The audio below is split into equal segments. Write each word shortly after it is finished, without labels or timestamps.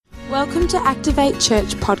Welcome to Activate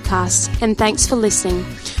Church podcast, and thanks for listening.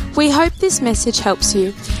 We hope this message helps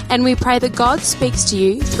you, and we pray that God speaks to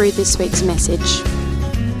you through this week's message.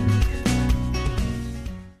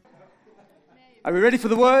 Are we ready for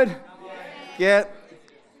the word? Yeah.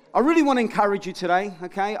 I really want to encourage you today,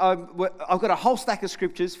 okay? I've got a whole stack of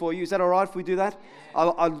scriptures for you. Is that all right if we do that?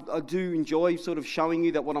 I do enjoy sort of showing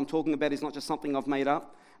you that what I'm talking about is not just something I've made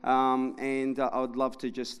up. And I would love to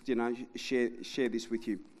just, share this with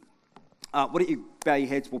you. Why don't you bow your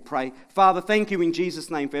heads, we'll pray. Father, thank you in Jesus'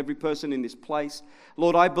 name for every person in this place.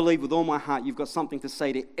 Lord, I believe with all my heart you've got something to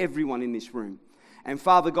say to everyone in this room. And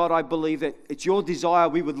Father God, I believe that it's your desire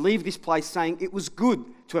we would leave this place saying it was good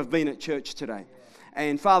to have been at church today.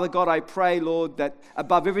 And Father God, I pray, Lord, that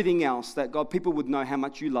above everything else, that God, people would know how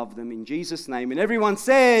much you love them in Jesus' name. And everyone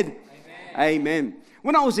said, Amen.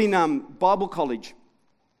 When I was in Bible college,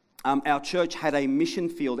 our church had a mission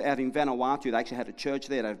field out in Vanuatu. They actually had a church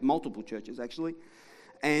there. They had multiple churches, actually.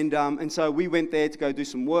 And so we went there to go do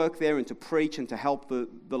some work there and to preach and to help the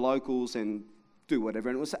locals and do whatever.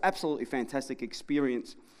 And it was an absolutely fantastic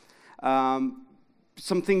experience.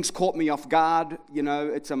 Some things caught me off guard. You know,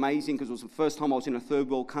 it's amazing because it was the first time I was in a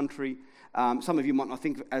third world country. Some of you might not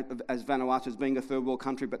think as Vanuatu as being a third world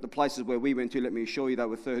country, but the places where we went to, let me assure you, they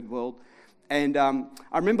were third world. And I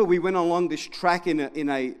remember we went along this track in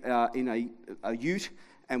a ute,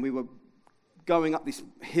 and we were going up this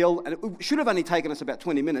hill, and it should have only taken us about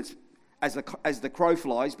 20 minutes as the crow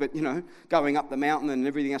flies, but going up the mountain and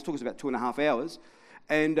everything else took us about 2.5 hours.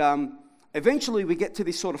 And eventually we get to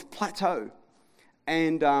this sort of plateau,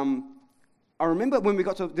 and I remember when we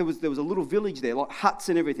got to there was a little village there, like huts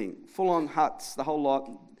and everything, full on huts, the whole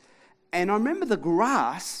lot. And I remember the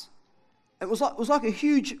grass. It was like a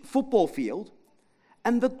huge football field,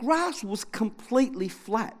 and the grass was completely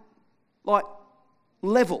flat, like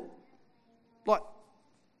level,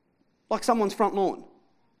 like someone's front lawn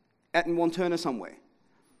out in Wanturna somewhere.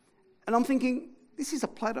 And I'm thinking, this is a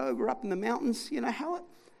plateau, we're up in the mountains,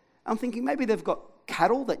 I'm thinking maybe they've got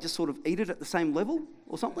cattle that just sort of eat it at the same level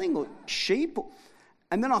or something, or sheep.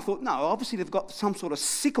 And then I thought, no, obviously they've got some sort of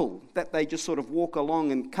sickle that they just sort of walk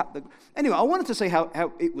along and cut the... Anyway, I wanted to see how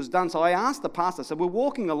it was done, so I asked the pastor. So we're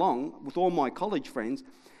walking along with all my college friends,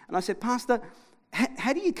 and I said, Pastor,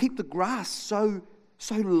 how do you keep the grass so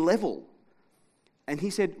level? And he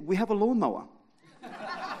said, we have a lawnmower.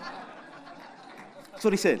 That's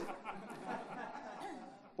what he said.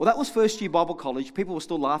 Well, that was first year Bible college. People were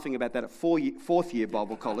still laughing about that at fourth year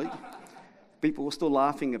Bible college. People were still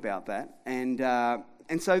laughing about that.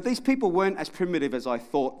 And so these people weren't as primitive as I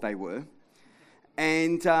thought they were.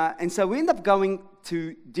 And so we ended up going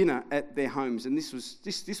to dinner at their homes. And this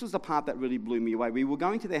was the part that really blew me away. We were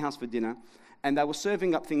going to their house for dinner, and they were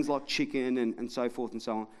serving up things like chicken and so forth and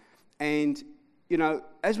so on. And,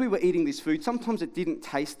 as we were eating this food, sometimes it didn't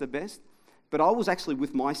taste the best. But I was actually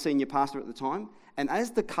with my senior pastor at the time. And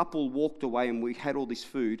as the couple walked away and we had all this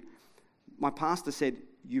food, my pastor said,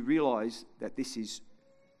 you realise that this is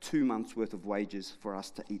 2 months' worth of wages for us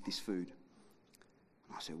to eat this food.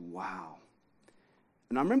 And I said, wow.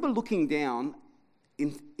 And I remember looking down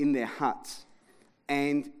in their huts,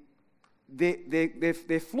 and their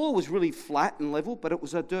floor was really flat and level, but it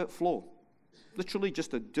was a dirt floor. Literally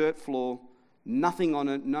just a dirt floor, nothing on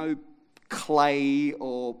it, no clay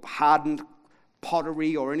or hardened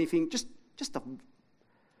pottery or anything.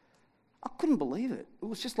 I couldn't believe it. It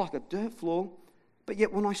was just like a dirt floor. But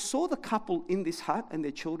yet when I saw the couple in this hut and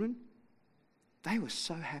their children, they were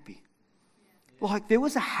so happy. Like there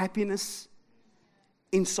was a happiness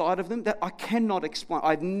inside of them that I cannot explain.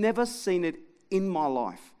 I'd never seen it in my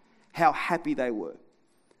life, how happy they were.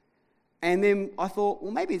 And then I thought,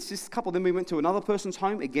 well, maybe it's just a couple. Then we went to another person's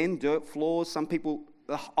home, again, dirt floors, some people,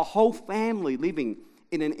 a whole family living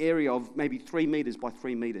in an area of maybe 3 meters by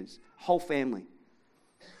 3 meters, whole family.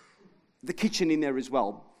 The kitchen in there as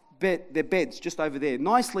well. Their beds just over there,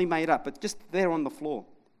 nicely made up, but just there on the floor.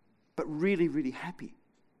 But really, really happy.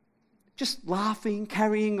 Just laughing,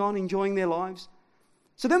 carrying on, enjoying their lives.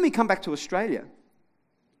 So then we come back to Australia,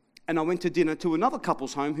 and I went to dinner to another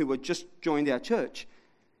couple's home who had just joined our church.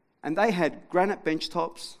 And they had granite bench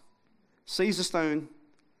tops, Caesar stone,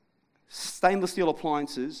 stainless steel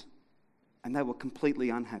appliances, and they were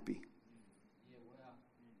completely unhappy.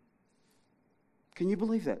 Can you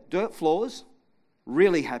believe that? Dirt floors,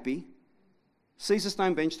 really happy. Caesar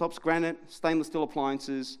stone bench tops, granite, stainless steel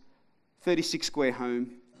appliances, 36 square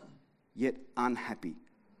home, yet unhappy.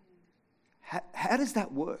 How does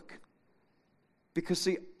that work? Because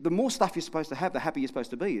see, the more stuff you're supposed to have, the happier you're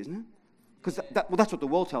supposed to be, isn't it? Because that's what the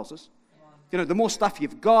world tells us. You know, the more stuff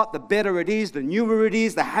you've got, the better it is, the newer it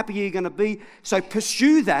is, the happier you're going to be. So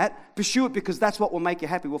pursue that. Pursue it because that's what will make you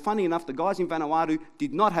happy. Well, funny enough, the guys in Vanuatu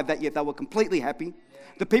did not have that yet. They were completely happy.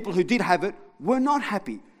 The people who did have it were not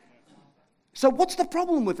happy. So what's the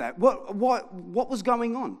problem with that? What was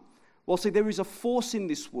going on? Well, see, there is a force in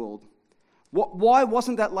this world. Why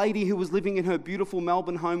wasn't that lady who was living in her beautiful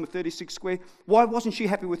Melbourne home of 36 square, why wasn't she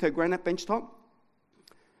happy with her granite benchtop?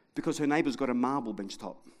 Because her neighbour's got a marble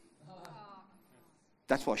benchtop.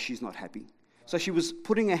 That's why she's not happy. So she was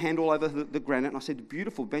putting her hand all over the granite, and I said,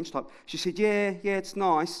 beautiful benchtop. She said, yeah, it's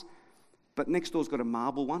nice, but next door's got a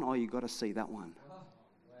marble one. Oh, you've got to see that one.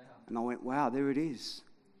 And I went, wow, there it is.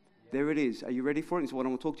 There it is. Are you ready for it? It's what I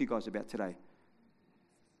want to talk to you guys about today.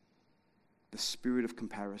 The spirit of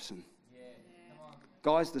comparison.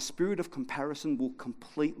 Guys, the spirit of comparison will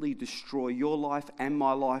completely destroy your life and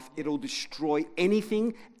my life. It'll destroy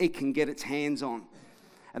anything it can get its hands on.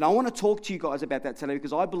 And I want to talk to you guys about that today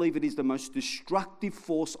because I believe it is the most destructive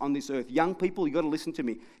force on this earth. Young people, you've got to listen to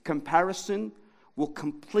me. Comparison will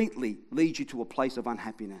completely lead you to a place of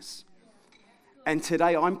unhappiness. And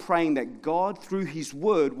today I'm praying that God, through His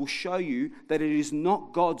Word, will show you that it is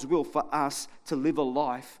not God's will for us to live a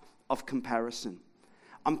life of comparison.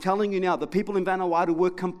 I'm telling you now, the people in Vanuatu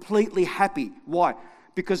were completely happy. Why?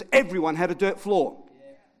 Because everyone had a dirt floor.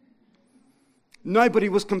 Nobody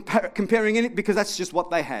was comparing it because that's just what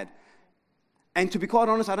they had. And to be quite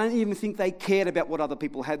honest, I don't even think they cared about what other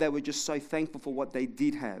people had. They were just so thankful for what they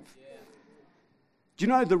did have. Do you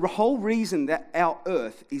know the whole reason that our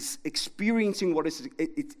earth is experiencing what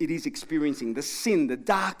it is experiencing, the sin, the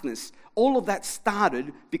darkness, all of that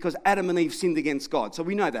started because Adam and Eve sinned against God. So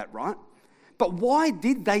we know that, right? But why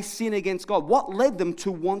did they sin against God? What led them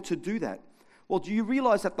to want to do that? Well, do you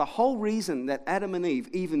realize that the whole reason that Adam and Eve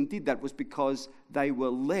even did that was because they were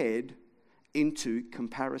led into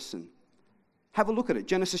comparison? Have a look at it.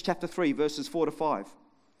 Genesis chapter 3, verses 4 to 5.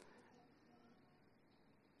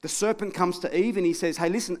 The serpent comes to Eve and he says, hey,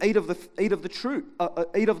 listen, eat of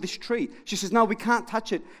this tree. She says, no, we can't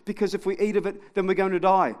touch it because if we eat of it, then we're going to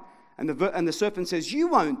die. And the serpent says, you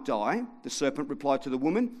won't die. The serpent replied to the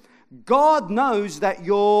woman, God knows that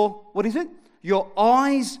your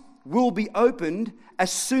eyes will be opened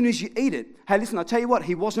as soon as you eat it. Hey, listen, I'll tell you what,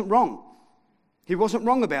 he wasn't wrong. He wasn't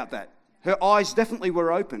wrong about that. Her eyes definitely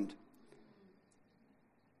were opened.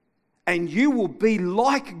 And you will be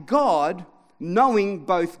like God, knowing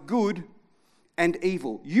both good and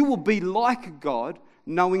evil. You will be like God,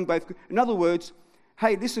 knowing both good. In other words,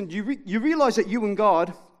 hey, listen, you realize that you and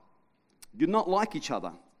God, you're not like each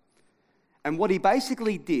other. And what he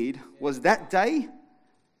basically did was that day,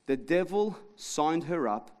 the devil signed her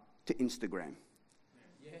up to Instagram.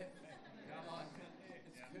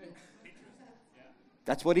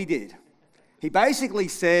 That's what he did. He basically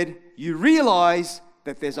said, you realize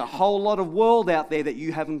that there's a whole lot of world out there that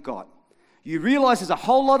you haven't got. You realize there's a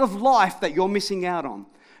whole lot of life that you're missing out on.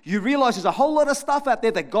 You realize there's a whole lot of stuff out there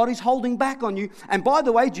that God is holding back on you. And by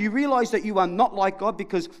the way, do you realize that you are not like God?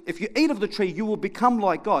 Because if you eat of the tree, you will become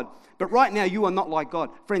like God. But right now, you are not like God.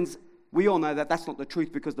 Friends, we all know that that's not the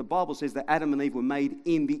truth because the Bible says that Adam and Eve were made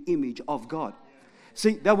in the image of God.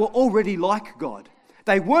 See, they were already like God.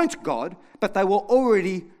 They weren't God, but they were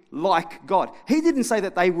already like God. He didn't say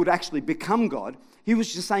that they would actually become God. He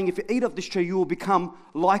was just saying, if you eat of this tree, you will become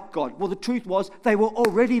like God. Well, the truth was, they were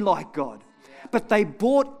already like God. But they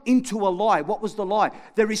bought into a lie. What was the lie?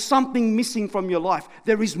 There is something missing from your life.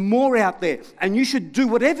 There is more out there. And you should do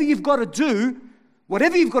whatever you've got to do,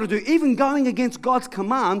 even going against God's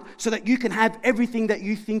command, so that you can have everything that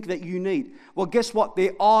you think that you need. Well, guess what?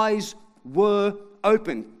 Their eyes were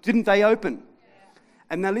open. Didn't they open?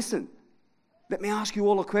 And now listen. Let me ask you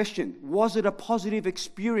all a question. Was it a positive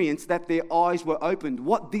experience that their eyes were opened?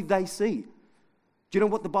 What did they see? Do you know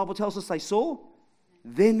what the Bible tells us they saw?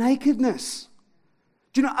 Their nakedness.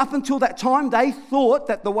 Do you know, up until that time, they thought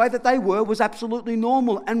that the way that they were was absolutely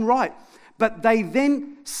normal and right. But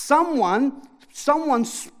someone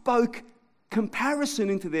spoke comparison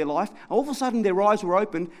into their life. All of a sudden, their eyes were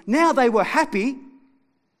opened. Now they were happy,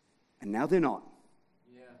 and now they're not.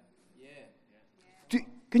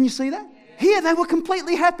 Can you see that? Here, they were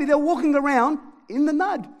completely happy. They were walking around in the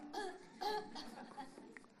mud.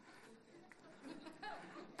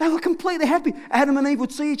 They were completely happy. Adam and Eve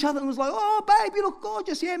would see each other and was like, oh, babe, you look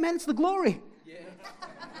gorgeous. Yeah, man, it's the glory. Yeah.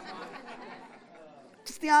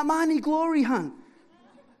 It's the Armani glory, hun.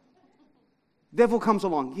 Devil comes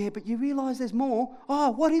along. Yeah, but you realize there's more. Oh,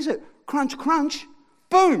 what is it? Crunch, crunch.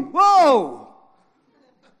 Boom. Whoa.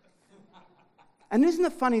 And isn't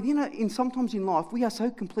it funny, you know, sometimes in life, we are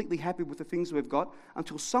so completely happy with the things we've got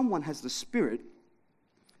until someone has the spirit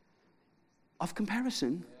of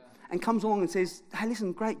comparison and comes along and says, hey,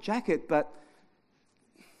 listen, great jacket, but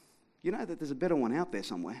you know that there's a better one out there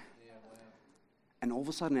somewhere. And all of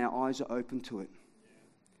a sudden our eyes are open to it.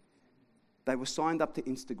 They were signed up to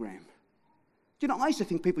Instagram. You know, I used to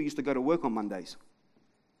think people used to go to work on Mondays.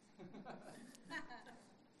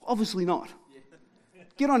 Obviously not.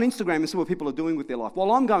 Get on Instagram and see what people are doing with their life.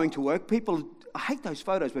 While I'm going to work, I hate those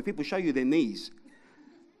photos where people show you their knees.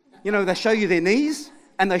 You know, they show you their knees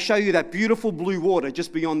and they show you that beautiful blue water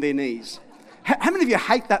just beyond their knees. How many of you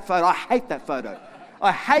hate that photo? I hate that photo.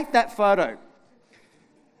 I hate that photo.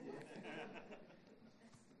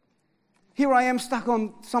 Here I am stuck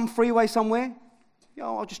on some freeway somewhere.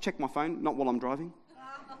 I'll just check my phone, not while I'm driving.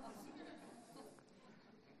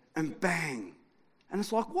 And bang. And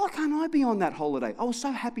it's like, why can't I be on that holiday? I was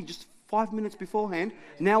so happy just 5 minutes beforehand.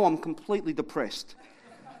 Now I'm completely depressed.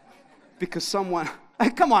 Because someone... Hey,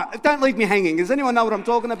 come on, don't leave me hanging. Does anyone know what I'm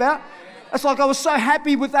talking about? It's like I was so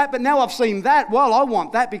happy with that, but now I've seen that. Well, I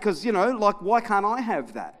want that because, like, why can't I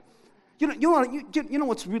have that? You know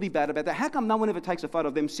what's really bad about that? How come no one ever takes a photo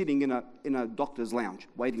of them sitting in a doctor's lounge,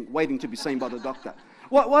 waiting to be seen by the doctor?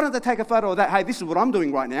 Why don't they take a photo of that? Hey, this is what I'm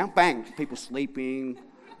doing right now. Bang, people sleeping,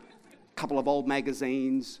 a couple of old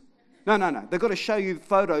magazines. No. They've got to show you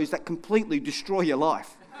photos that completely destroy your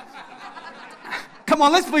life. Come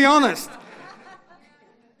on, let's be honest.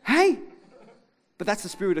 Hey? But that's the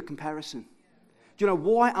spirit of comparison. Do you know,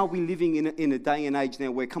 why are we living in a day and age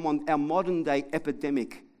now where, come on, our modern day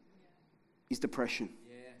epidemic is depression,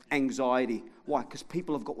 anxiety. Why? Because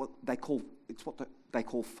people have got what they call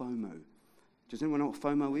FOMO. Does anyone know what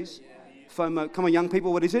FOMO is? FOMO, come on young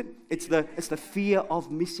people, what is it? It's the fear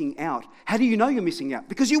of missing out. How do you know you're missing out?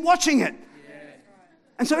 Because you're watching it.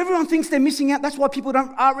 And so everyone thinks they're missing out. That's why people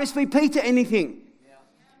don't RSVP to anything.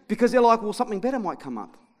 Because they're like, well, something better might come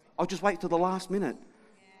up. I'll just wait till the last minute.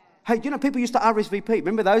 Hey, do you know people used to RSVP?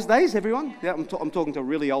 Remember those days, everyone? Yeah, I'm talking to a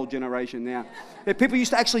really old generation now. Yeah, people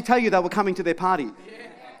used to actually tell you they were coming to their party.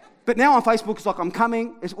 But now on Facebook, it's like, I'm coming.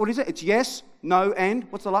 What is it? It's yes, no, and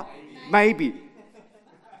what's the last? Maybe.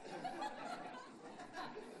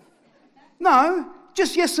 No,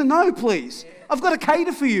 just yes and no, please. I've got to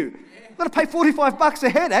cater for you. I've got to pay $45 a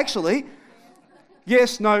head, actually.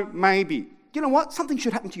 Yes, no, maybe. You know what? Something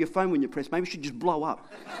should happen to your phone when you press maybe. It should just blow up.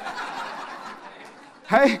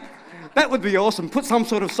 Hey, that would be awesome. Put some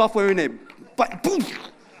sort of software in there. But boom,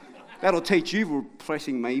 that'll teach you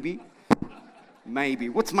pressing maybe. Maybe.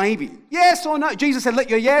 What's maybe? Yes or no? Jesus said, let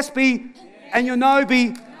your yes be and your no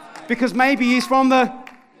be, because maybe is from the...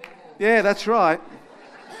 Yeah, that's right.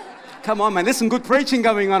 Come on, man. There's some good preaching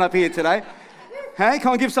going on up here today. Hey,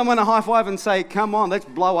 come on, give someone a high five and say, come on, let's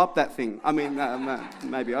blow up that thing. I mean,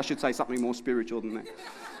 maybe I should say something more spiritual than that.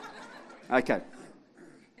 Okay.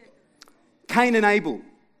 Cain and Abel.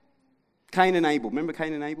 Remember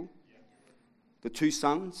Cain and Abel? The two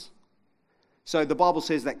sons. So the Bible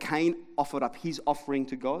says that Cain offered up his offering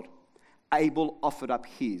to God. Abel offered up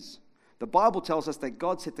his. The Bible tells us that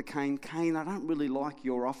God said to Cain, Cain, I don't really like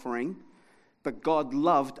your offering, but God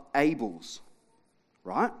loved Abel's.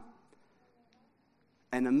 Right?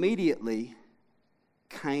 And immediately,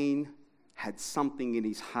 Cain had something in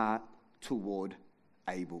his heart toward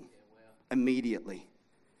Abel. Immediately.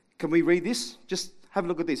 Can we read this? Just have a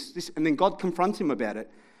look at this. And then God confronts him about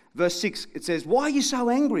it. Verse 6, it says, why are you so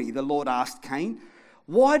angry? The Lord asked Cain.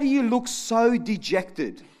 Why do you look so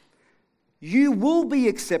dejected? You will be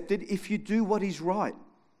accepted if you do what is right.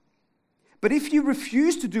 But if you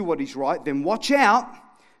refuse to do what is right, then watch out,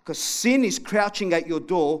 because sin is crouching at your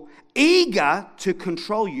door, eager to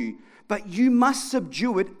control you. But you must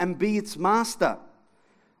subdue it and be its master.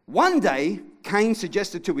 One day, Cain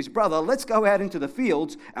suggested to his brother, let's go out into the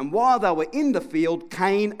fields. And while they were in the field,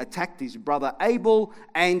 Cain attacked his brother Abel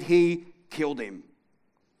and he killed him.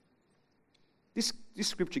 This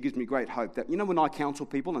scripture gives me great hope that, when I counsel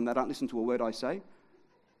people and they don't listen to a word I say,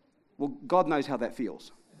 well, God knows how that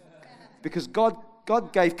feels. Because God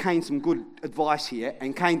gave Cain some good advice here,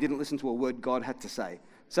 and Cain didn't listen to a word God had to say.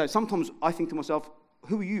 So sometimes I think to myself,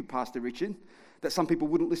 who are you, Pastor Richard, that some people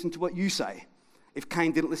wouldn't listen to what you say if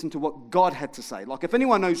Cain didn't listen to what God had to say? Like, if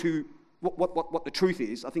anyone knows what the truth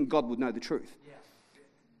is, I think God would know the truth. Yeah.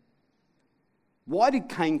 Why did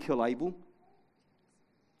Cain kill Abel?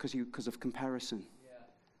 Because of comparison.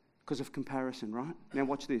 Because of comparison, right? Now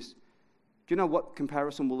watch this. Do you know what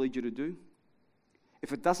comparison will lead you to do?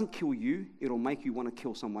 If it doesn't kill you, it'll make you want to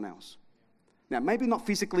kill someone else. Now, maybe not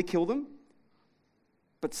physically kill them,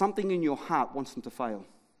 but something in your heart wants them to fail.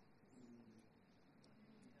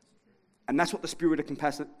 And that's what the spirit of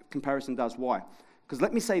comparison does. Why? Because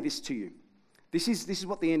let me say this to you. This is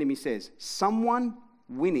what the enemy says. Someone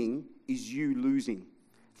winning is you losing.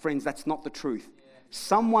 Friends, that's not the truth.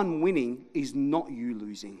 Someone winning is not you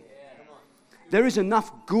losing. There is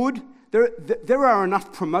enough good. There are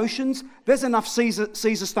enough promotions. There's enough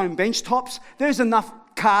Caesar Stone bench tops. There's enough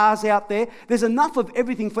cars out there. There's enough of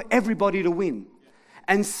everything for everybody to win.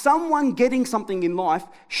 And someone getting something in life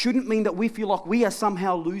shouldn't mean that we feel like we are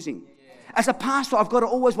somehow losing. As a pastor, I've got to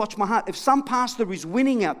always watch my heart. If some pastor is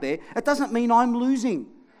winning out there, it doesn't mean I'm losing.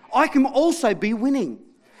 I can also be winning.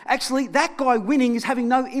 Actually, that guy winning is having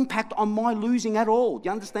no impact on my losing at all. Do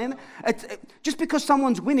you understand? Just because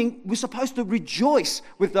someone's winning, we're supposed to rejoice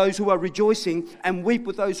with those who are rejoicing and weep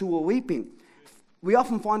with those who are weeping. We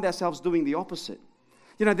often find ourselves doing the opposite.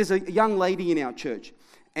 You know, there's a young lady in our church,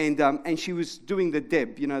 and she was doing the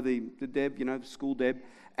Deb, the Deb, school Deb.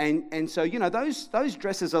 And so, those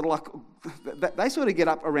dresses are like, they sort of get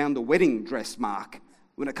up around the wedding dress mark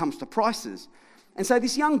when it comes to prices. And so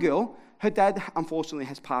this young girl, her dad, unfortunately,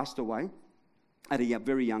 has passed away at a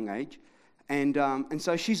very young age. And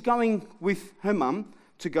so she's going with her mum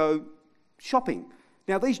to go shopping.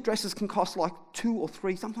 Now, these dresses can cost like $2,000 or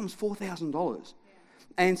 $3,000, sometimes $4,000.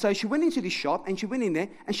 And so she went into this shop, and she went in there,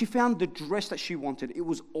 and she found the dress that she wanted. It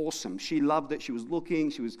was awesome. She loved it. She was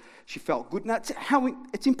looking. She felt good. Now,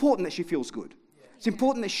 it's important that she feels good. It's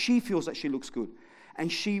important that she feels that she looks good.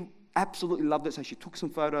 And she absolutely loved it, so she took some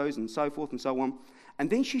photos and so forth and so on. And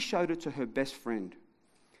then she showed it to her best friend.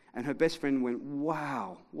 And her best friend went,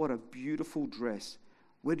 wow, what a beautiful dress.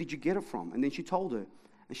 Where did you get it from? And then she told her.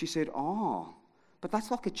 And she said, oh, but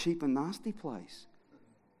that's like a cheap and nasty place.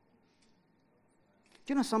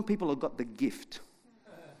 Do you know some people have got the gift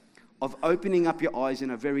of opening up your eyes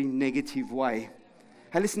in a very negative way?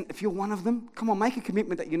 Hey, listen, if you're one of them, come on, make a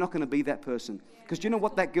commitment that you're not going to be that person. Because do you know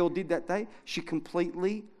what that girl did that day? She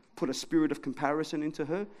completely put a spirit of comparison into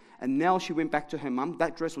her. And now she went back to her mum.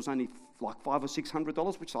 That dress was only like $500 or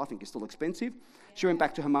 $600, which I think is still expensive. She went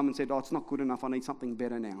back to her mum and said, oh, it's not good enough. I need something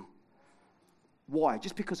better now. Why?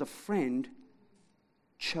 Just because a friend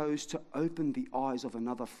chose to open the eyes of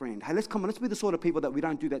another friend. Hey, let's be the sort of people that we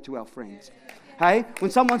don't do that to our friends. Hey,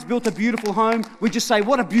 when someone's built a beautiful home, we just say,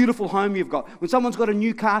 what a beautiful home you've got. When someone's got a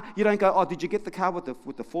new car, you don't go, oh, did you get the car with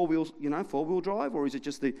the four wheels, four-wheel drive? Or is it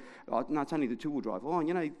just no, it's only the two-wheel drive. Oh,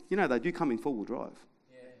 they do come in four-wheel drive.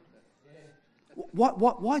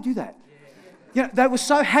 Why do that? They were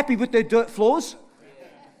so happy with their dirt floors.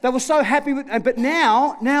 They were so happy but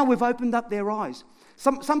now we've opened up their eyes.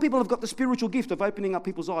 Some people have got the spiritual gift of opening up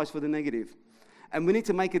people's eyes for the negative. And we need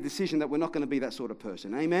to make a decision that we're not going to be that sort of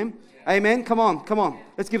person. Amen? Yeah. Amen? Come on.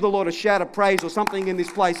 Let's give the Lord a shout of praise or something in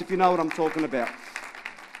this place if you know what I'm talking about.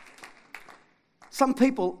 Some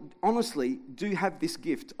people, honestly, do have this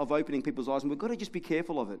gift of opening people's eyes, and we've got to just be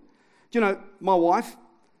careful of it. My wife,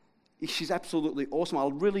 she's absolutely awesome. I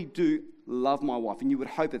really do love my wife, and you would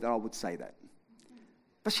hope that I would say that.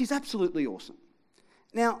 But she's absolutely awesome.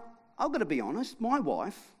 Now, I've got to be honest, my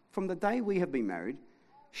wife, from the day we have been married,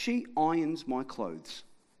 she irons my clothes.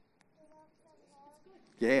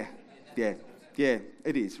 Yeah, it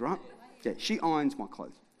is, right? Yeah, she irons my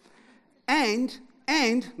clothes. And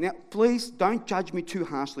now, please don't judge me too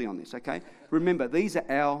harshly on this, okay? Remember, these are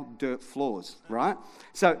our dirt floors, right?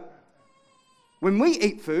 So, when we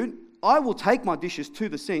eat food, I will take my dishes to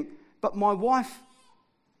the sink, but my wife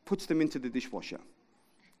puts them into the dishwasher.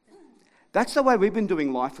 That's the way we've been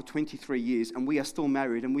doing life for 23 years, and we are still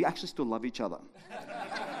married, and we actually still love each other.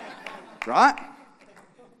 Right?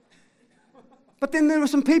 But then there are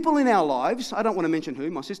some people in our lives, I don't want to mention who,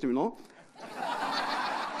 my sister-in-law,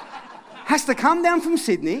 has to come down from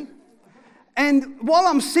Sydney, and while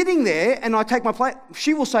I'm sitting there and I take my plate,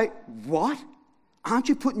 she will say, what? Aren't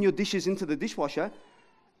you putting your dishes into the dishwasher?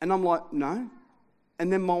 And I'm like, no.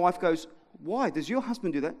 And then my wife goes, why? Does your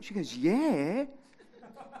husband do that? She goes, yeah.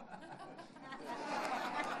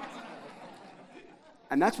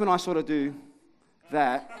 And that's when I sort of do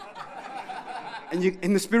that. And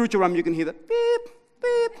in the spiritual realm, you can hear the beep,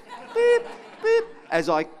 beep, beep, beep, as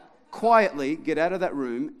I quietly get out of that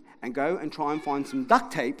room and go and try and find some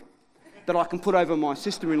duct tape that I can put over my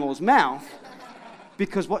sister-in-law's mouth,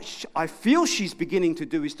 because what I feel she's beginning to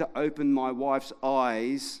do is to open my wife's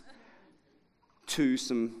eyes to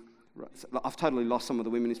some... I've totally lost some of the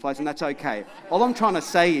women in this place, and that's okay. All I'm trying to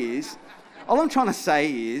say is,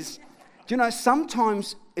 do you know,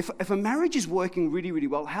 sometimes if a marriage is working really, really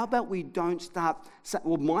well, how about we don't start,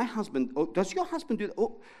 well, my husband, or does your husband do that?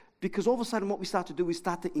 Oh, because all of a sudden what we start to do is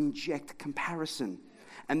start to inject comparison.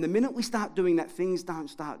 And the minute we start doing that, things don't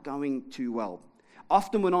start going too well.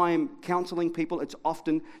 often when I am counseling people, it's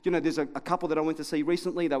often, there's a couple that I went to see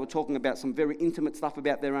recently. They were talking about some very intimate stuff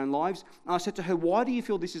about their own lives. And I said to her, why do you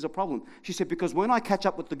feel this is a problem? She said, because when I catch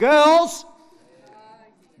up with the girls,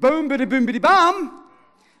 boom, biddy, boom, biddy, bum,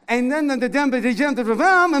 and then the dum, biddy, jump,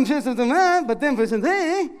 bum, and just but then person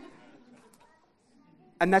there.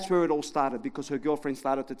 And that's where it all started, because her girlfriend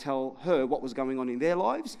started to tell her what was going on in their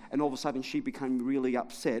lives, and all of a sudden she became really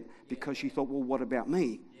upset because she thought, well, what about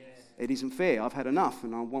me? Yes. It isn't fair. I've had enough,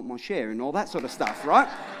 and I want my share, and all that sort of stuff, right?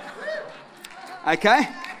 Okay?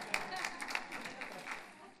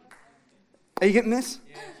 Are you getting this?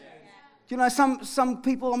 Yes. Some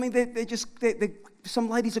people, I mean, they're some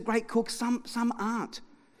ladies are great cooks, some aren't.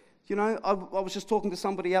 I was just talking to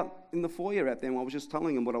somebody out in the foyer out there, and I was just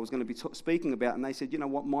telling them what I was going to be speaking about, and they said, you know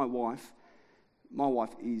what, my wife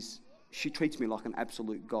she treats me like an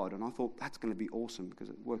absolute God. And I thought, that's going to be awesome because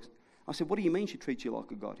it works. I said, what do you mean she treats you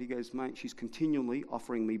like a God? He goes, mate, she's continually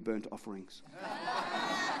offering me burnt offerings.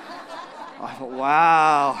 I thought,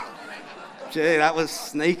 wow, gee, that was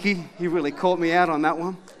sneaky. He really caught me out on that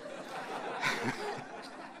one.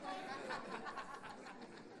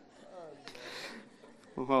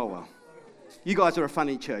 Oh, well. You guys are a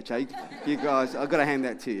funny church, eh? You guys, I've got to hand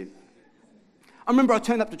that to you. I remember I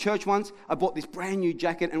turned up to church once. I bought this brand new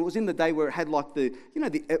jacket, and it was in the day where it had like the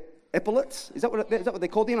epaulets. Is that what they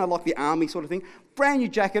called it? Like the army sort of thing. Brand new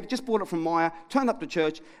jacket, just bought it from Myer, turned up to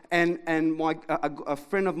church, and a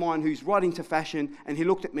friend of mine who's right into fashion, and he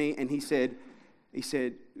looked at me and he said,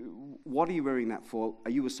 what are you wearing that for?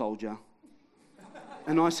 Are you a soldier?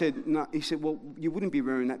 And I said, no. He said, well, you wouldn't be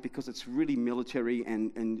wearing that because it's really military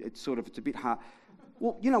and it's a bit hard.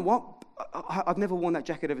 Well, you know what? I've never worn that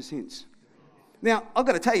jacket ever since. Now, I've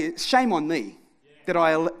got to tell you, shame on me that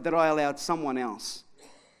I allowed someone else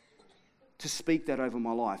to speak that over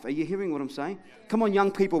my life. Are you hearing what I'm saying? Come on,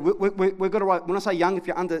 young people. We've got to write. When I say young, if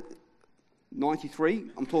you're under 93,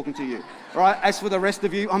 I'm talking to you. All right? As for the rest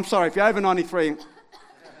of you, I'm sorry. If you're over 93,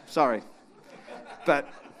 sorry. But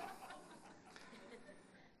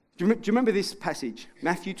do you remember this passage?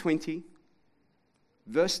 Matthew 20,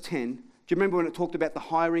 verse 10. Do you remember when it talked about the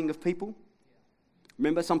hiring of people?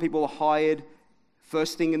 Remember, some people were hired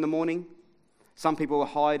first thing in the morning. Some people were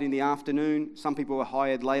hired in the afternoon. Some people were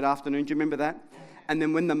hired late afternoon. Do you remember that? And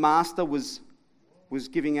then when the master was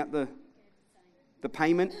giving out the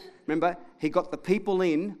payment, remember, he got the people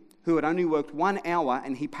in who had only worked 1 hour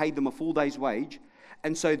and he paid them a full day's wage.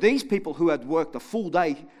 And so these people who had worked a full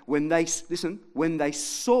day, when they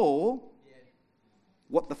saw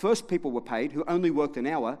what the first people were paid, who only worked an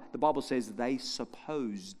hour, the Bible says they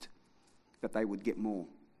supposed that they would get more.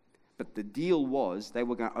 But the deal was they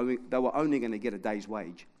were only going to get a day's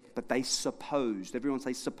wage. But they supposed. Everyone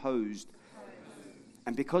say supposed.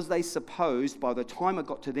 And because they supposed, by the time it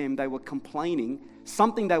got to them, they were complaining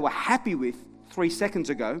something they were happy with 3 seconds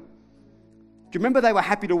ago. Do you remember they were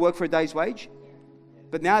happy to work for a day's wage?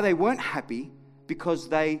 But now they weren't happy because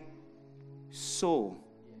they saw.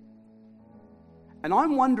 And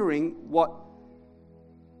I'm wondering what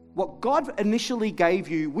God initially gave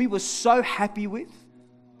you, we were so happy with.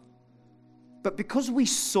 But because we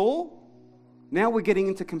saw, now we're getting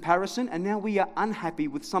into comparison, and now we are unhappy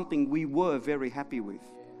with something we were very happy with.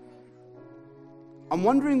 I'm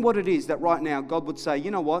wondering what it is that right now God would say,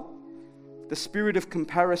 you know what? The spirit of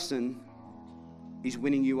comparison is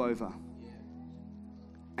winning you over.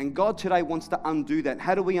 And God today wants to undo that.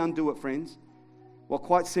 How do we undo it, friends? Well,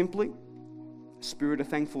 quite simply, a spirit of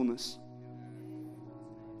thankfulness.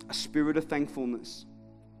 A spirit of thankfulness.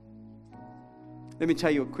 Let me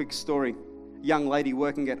tell you a quick story. A young lady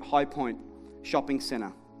working at High Point Shopping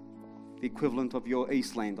Centre, the equivalent of your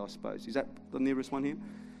Eastland, I suppose. Is that the nearest one here?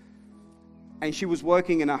 And she was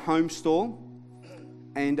working in a home store,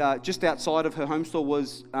 and just outside of her home store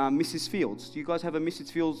was Mrs. Fields. Do you guys have a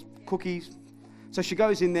Mrs. Fields cookies? So she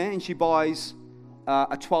goes in there and she buys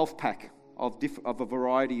a 12-pack of a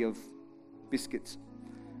variety of biscuits.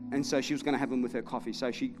 And so she was going to have them with her coffee.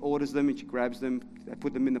 So she orders them and she grabs them. They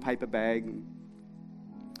put them in the paper bag. And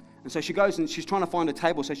so she goes and she's trying to find a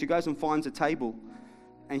table. So she goes and finds a table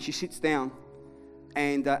and she sits down.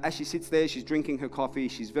 And as she sits there, she's drinking her coffee.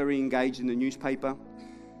 She's very engaged in the newspaper.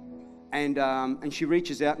 And she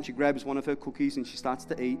reaches out and she grabs one of her cookies and she starts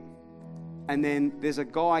to eat. And then there's a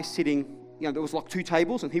guy sitting, there was like 2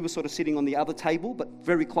 tables and he was sort of sitting on the other table, but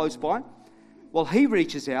very close by. Well, he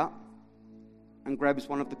reaches out and grabs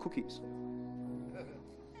one of the cookies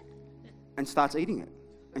and starts eating it.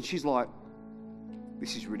 And she's like,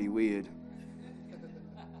 this is really weird.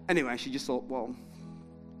 Anyway, she just thought, well,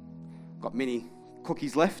 got many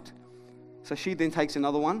cookies left. So she then takes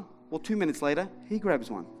another one. Well, 2 minutes later, he grabs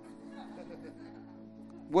one.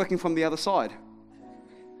 working from the other side.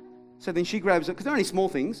 So then she grabs it, because they're only small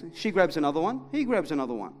things. She grabs another one. He grabs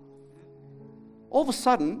another one. All of a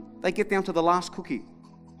sudden, they get down to the last cookie.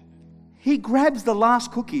 He grabs the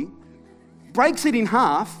last cookie, breaks it in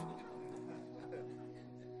half,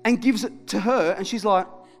 and gives it to her, and she's like,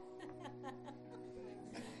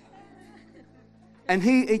 and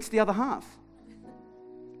he eats the other half.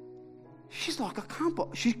 She's like, I can't,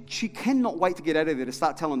 she cannot wait to get out of there to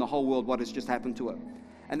start telling the whole world what has just happened to her.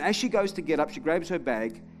 And as she goes to get up, she grabs her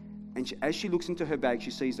bag, and as she looks into her bag,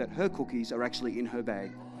 she sees that her cookies are actually in her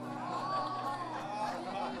bag.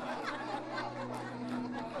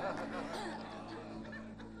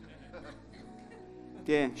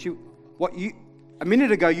 Yeah, a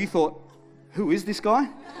minute ago you thought, who is this guy?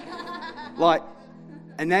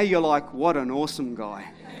 And now you're like, what an awesome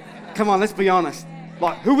guy. Come on, let's be honest.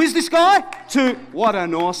 Like, who is this guy? To, what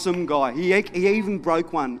an awesome guy. He even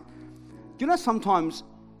broke one. Do you know sometimes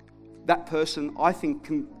that person, I think,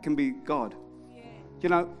 can be God? Yeah. You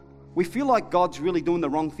know, we feel like God's really doing the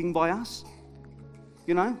wrong thing by us.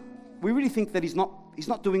 You know, we really think that He's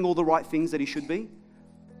not doing all the right things that He should be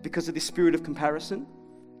because of this spirit of comparison.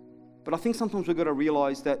 But I think sometimes we've got to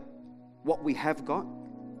realize that what we have got,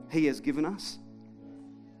 He has given us.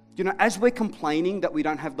 You know, as we're complaining that we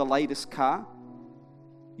don't have the latest car,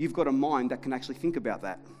 you've got a mind that can actually think about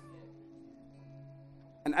that.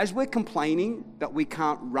 And as we're complaining that we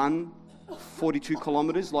can't run 42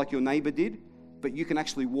 kilometers like your neighbor did, but you can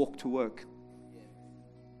actually walk to work.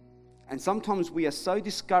 And sometimes we are so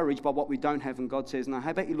discouraged by what we don't have, and God says, no, how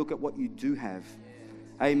about you look at what you do have?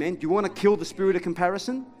 Amen. Do you want to kill the spirit of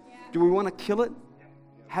comparison? Do we want to kill it?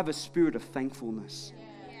 Have a spirit of thankfulness.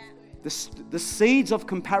 The seeds of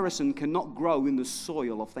comparison cannot grow in the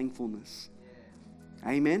soil of thankfulness.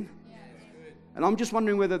 Amen. And I'm just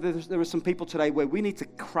wondering whether there are some people today where we need to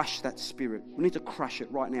crush that spirit. We need to crush it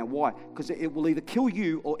right now. Why? Because it will either kill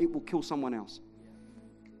you or it will kill someone else.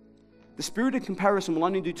 The spirit of comparison will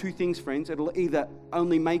only do two things, friends. It'll either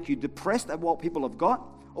only make you depressed at what people have got,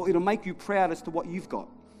 or it'll make you proud as to what you've got.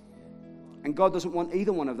 And God doesn't want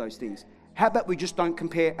either one of those things. How about we just don't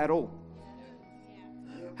compare at all?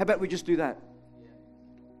 How about we just do that?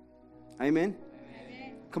 Amen?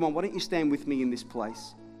 Come on, why don't you stand with me in this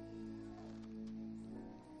place?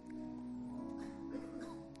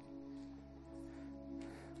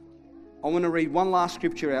 I want to read one last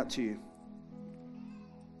scripture out to you.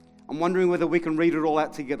 I'm wondering whether we can read it all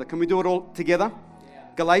out together. Can we do it all together? Yeah.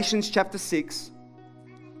 Galatians chapter 6,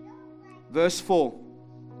 verse 4.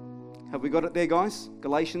 Have we got it there, guys?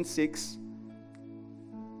 Galatians 6,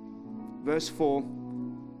 verse 4.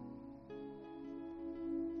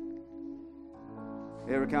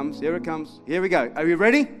 Here it comes, here it comes. Here we go. Are you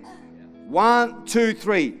ready? 1, 2,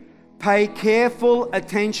 3. Pay careful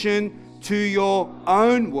attention to your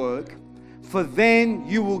own work, for then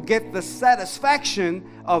you will get the satisfaction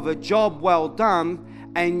of a job well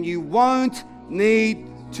done, and you won't need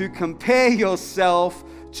to compare yourself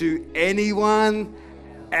to anyone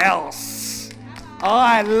else. Oh,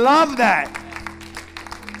 I love that.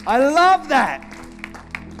 I love that.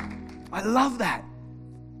 I love that.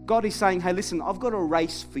 God is saying, hey, listen, I've got a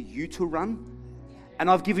race for you to run, and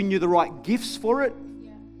I've given you the right gifts for it.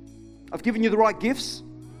 I've given you the right gifts.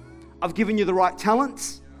 I've given you the right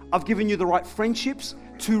talents. I've given you the right friendships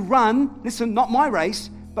to run, listen, not my race,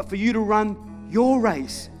 but for you to run your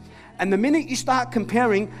race. And the minute you start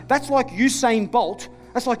comparing, that's like Usain Bolt.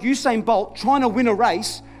 That's like Usain Bolt trying to win a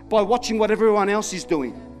race by watching what everyone else is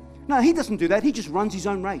doing. No, he doesn't do that. He just runs his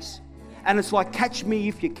own race. And it's like, catch me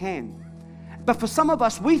if you can. But for some of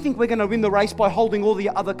us, we think we're going to win the race by holding all the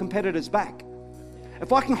other competitors back.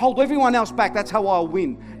 If I can hold everyone else back, that's how I'll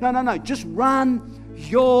win. No. Just run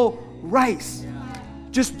your race.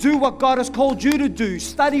 Just do what God has called you to do.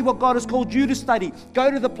 Study what God has called you to study.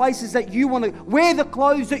 Go to the places that you want to. Wear the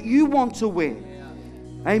clothes that you want to wear.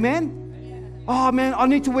 Amen? Oh, man, I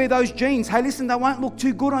need to wear those jeans. Hey, listen, they won't look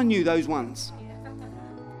too good on you, those ones.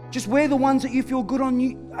 Just wear the ones that you feel good on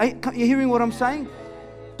you. You're hearing what I'm saying?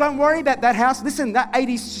 Don't worry about that house. Listen, that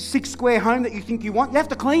 86 square home that you think you want, you have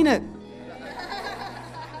to clean it.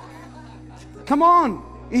 Come on.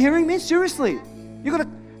 You hearing me? Seriously. You got to.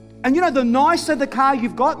 And you know, the nicer the car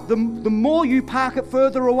you've got, the more you park it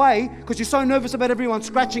further away because you're so nervous about everyone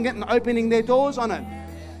scratching it and opening their doors on it.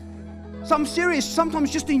 So I'm serious.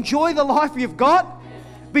 Sometimes just enjoy the life you've got.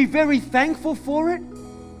 Be very thankful for it.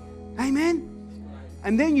 Amen.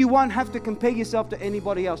 And then you won't have to compare yourself to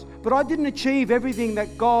anybody else. But I didn't achieve everything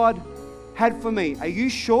that God had for me. Are you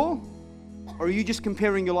sure? Or are you just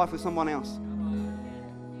comparing your life with someone else?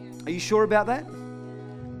 Are you sure about that?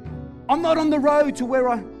 I'm not on the road to where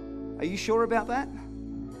Are you sure about that?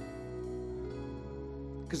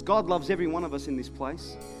 Because God loves every one of us in this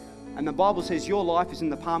place. And the Bible says your life is in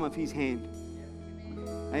the palm of His hand.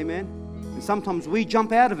 Amen. And sometimes we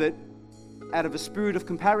jump out of it, out of a spirit of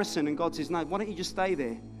comparison, and God says, no, why don't you just stay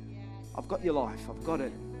there? I've got your life. I've got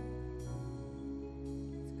it.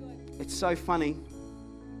 It's so funny.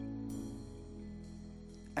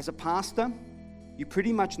 As a pastor, you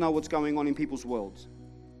pretty much know what's going on in people's worlds.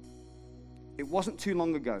 It wasn't too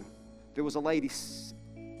long ago. There was a lady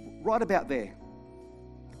right about there.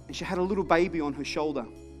 And she had a little baby on her shoulder.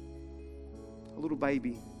 A little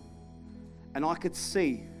baby. And I could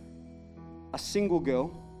see a single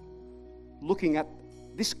girl looking at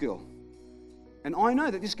this girl. And I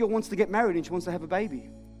know that this girl wants to get married and she wants to have a baby.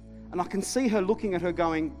 And I can see her looking at her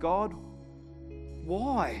going, God,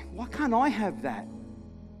 why? Why can't I have that?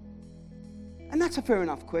 And that's a fair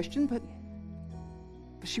enough question, but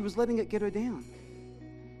she was letting it get her down.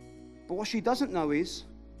 But what she doesn't know is,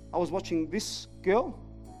 I was watching this girl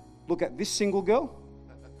look at this single girl,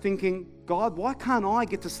 thinking, God, why can't I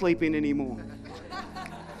get to sleep in anymore?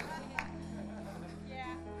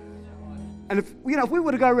 And if we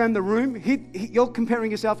were to go around the room, you're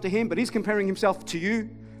comparing yourself to him, but he's comparing himself to you.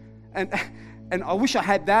 And I wish I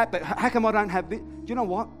had that, but how come I don't have this? Do you know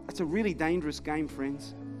what? It's a really dangerous game,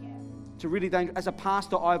 friends. It's a really dangerous. As a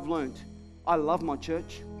pastor, I've learned I love my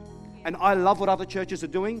church, and I love what other churches are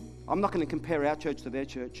doing. I'm not going to compare our church to their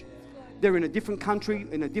church. They're in a different country,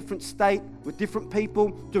 in a different state, with different people,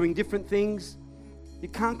 doing different things. You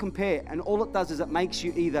can't compare. And all it does is it makes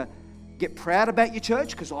you either get proud about your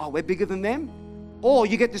church, because, we're bigger than them, or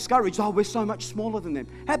you get discouraged, we're so much smaller than them.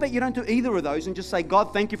 How about you don't do either of those and just say,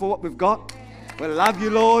 God, thank you for what we've got. We love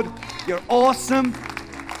you, Lord. You're awesome.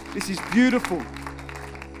 This is beautiful.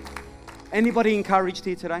 Anybody encouraged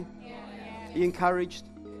here today? Are you encouraged?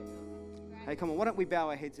 Hey, come on, why don't we bow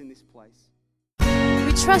our heads in this place?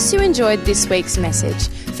 We trust you enjoyed this week's message.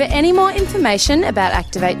 For any more information about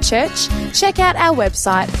Activate Church, check out our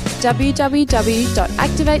website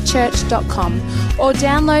www.activatechurch.com or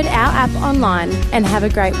download our app online, and have a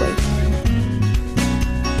great week.